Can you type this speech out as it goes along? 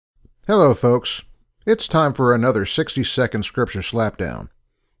Hello folks, it's time for another 60-second scripture slapdown.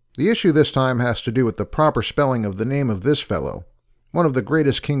 The issue this time has to do with the proper spelling of the name of this fellow, one of the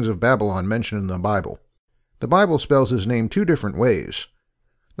greatest kings of Babylon mentioned in the Bible. The Bible spells his name two different ways.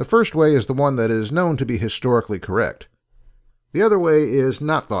 The first way is the one that is known to be historically correct. The other way is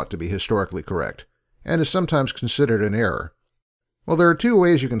not thought to be historically correct, and is sometimes considered an error. Well, there are two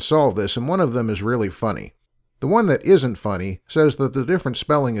ways you can solve this, and one of them is really funny. The one that isn't funny says that the different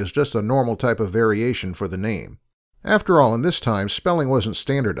spelling is just a normal type of variation for the name. After all, in this time, spelling wasn't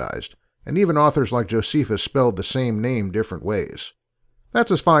standardized, and even authors like Josephus spelled the same name different ways.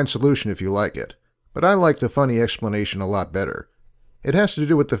 That's a fine solution if you like it, but I like the funny explanation a lot better. It has to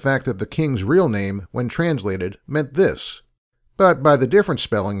do with the fact that the king's real name, when translated, meant this. But by the different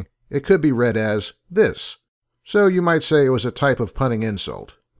spelling, it could be read as this. So you might say it was a type of punning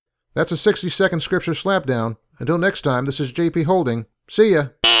insult. That's a 60-second scripture slapdown. Until next time, this is JP Holding. See ya!